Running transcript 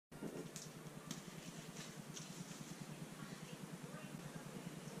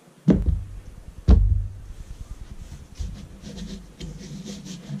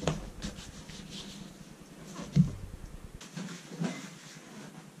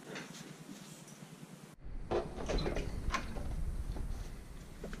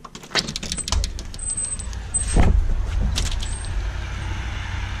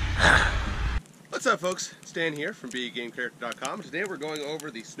folks, Stan here from BeAGameCharacter.com. Today we're going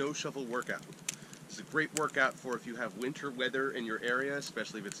over the snow shovel workout. This is a great workout for if you have winter weather in your area,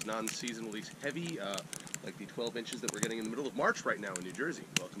 especially if it's non-seasonally heavy, like the 12 inches that we're getting in the middle of March right now in New Jersey.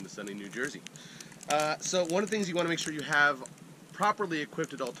 Welcome to sunny New Jersey. So one of the things you want to make sure you have properly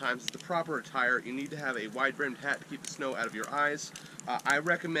equipped at all times is the proper attire. You need to have a wide-brimmed hat to keep the snow out of your eyes. I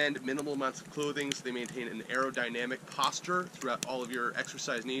recommend minimal amounts of clothing so they maintain an aerodynamic posture throughout all of your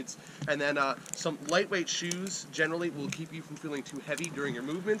exercise needs. And then some lightweight shoes generally will keep you from feeling too heavy during your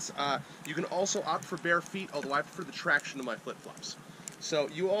movements. You can also opt for bare feet, although I prefer the traction of my flip-flops. So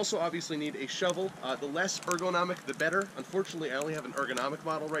you also obviously need a shovel. The less ergonomic, the better. Unfortunately, I only have an ergonomic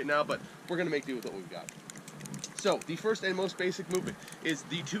model right now, but we're going to make do with what we've got. So, the first and most basic movement is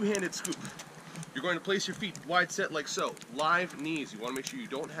the two-handed scoop. You're going to place your feet wide set like so. Live knees. You want to make sure you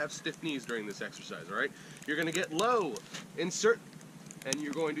don't have stiff knees during this exercise, alright? You're going to get low, insert, and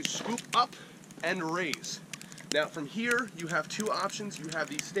you're going to scoop up and raise. Now, from here, you have two options. You have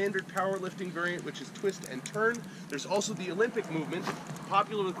the standard powerlifting variant, which is twist and turn. There's also the Olympic movement,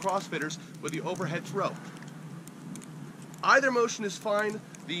 popular with CrossFitters, with the overhead throw. Either motion is fine.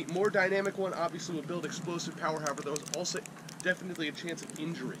 The more dynamic one obviously will build explosive power, however, there's also definitely a chance of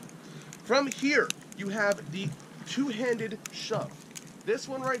injury. From here, you have the two-handed shove. This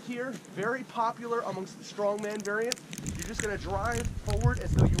one right here, very popular amongst the strongman variant. You're just going to drive forward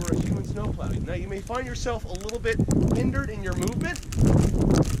as though you were a human snowplow. Now, you may find yourself a little bit hindered in your movement,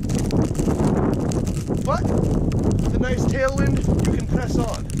 but with a nice tailwind, you can press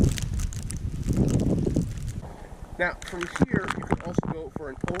on. Now, from here, you can also go for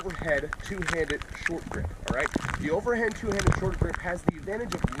an overhead two-handed short grip, alright? The overhead two-handed short grip has the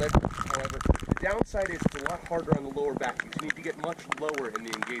advantage of leverage. However, the downside is it's a lot harder on the lower back. You need to get much lower in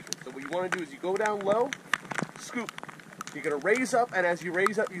the engagement. So what you want to do is you go down low, scoop. You're going to raise up, and as you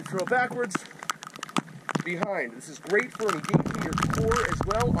raise up, you throw backwards, behind. This is great for engaging your core as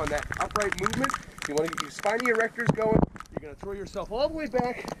well on that upright movement. You want to get your spiny erectors going. You're going to throw yourself all the way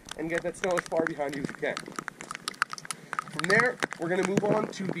back and get that snow as far behind you as you can. From there, we're going to move on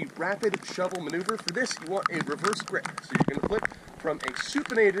to the rapid shovel maneuver. For this, you want a reverse grip. So you're going to flip from a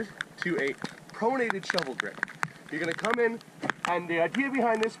supinated to a pronated shovel grip. You're going to come in, and the idea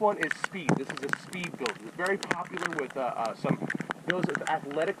behind this one is speed. This is a speed build. It's very popular with those of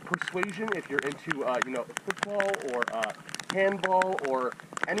athletic persuasion. If you're into, football or handball or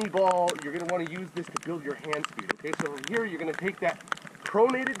any ball, you're going to want to use this to build your hand speed. Okay, so from here, you're going to take that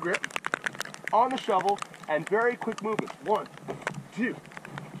pronated grip on the shovel, and very quick movements. 1, 2,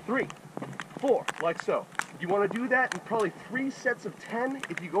 3, 4, like so. You want to do that in probably 3 sets of 10.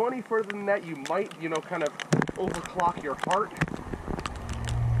 If you go any further than that, you might, kind of overclock your heart.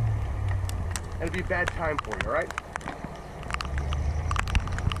 And it'd be a bad time for you, alright?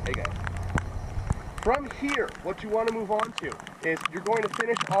 There you go. From here, what you want to move on to is you're going to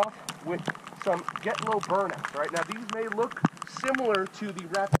finish off with some get low burnouts, alright? Now, these may look similar to the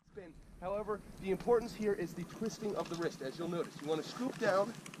rapid spin. However, the importance here is the twisting of the wrist. As you'll notice, you want to scoop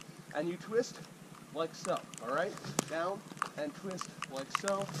down and you twist like so, all right? Down and twist like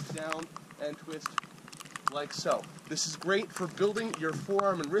so, down and twist like so. This is great for building your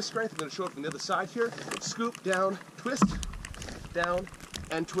forearm and wrist strength. I'm going to show it from the other side here. Scoop, down,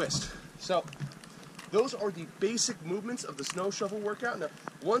 and twist. So, those are the basic movements of the snow shovel workout. Now,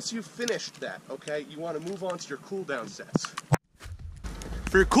 once you've finished that, okay, you want to move on to your cool down sets.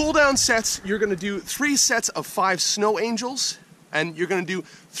 For your cool down sets, you're going to do 3 sets of 5 snow angels, and you're going to do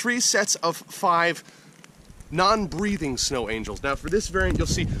 3 sets of 5 non-breathing snow angels. Now for this variant, you'll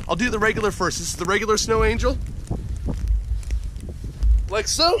see, I'll do the regular first. This is the regular snow angel, like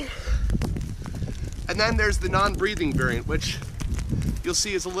so. And then there's the non-breathing variant, which you'll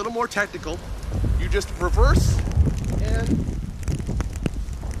see is a little more technical. You just reverse and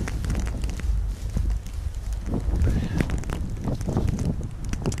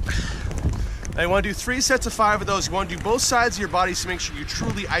now you want to do 3 sets of 5 of those. You want to do both sides of your body to make sure you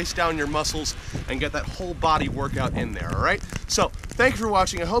truly ice down your muscles and get that whole body workout in there, alright? So, thank you for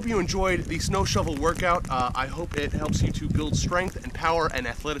watching. I hope you enjoyed the snow shovel workout. I hope it helps you to build strength and power and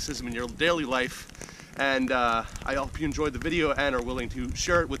athleticism in your daily life. And I hope you enjoyed the video and are willing to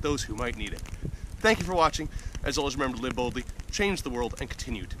share it with those who might need it. Thank you for watching. As always, remember to live boldly, change the world, and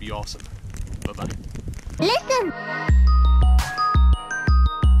continue to be awesome. Bye-bye. Listen!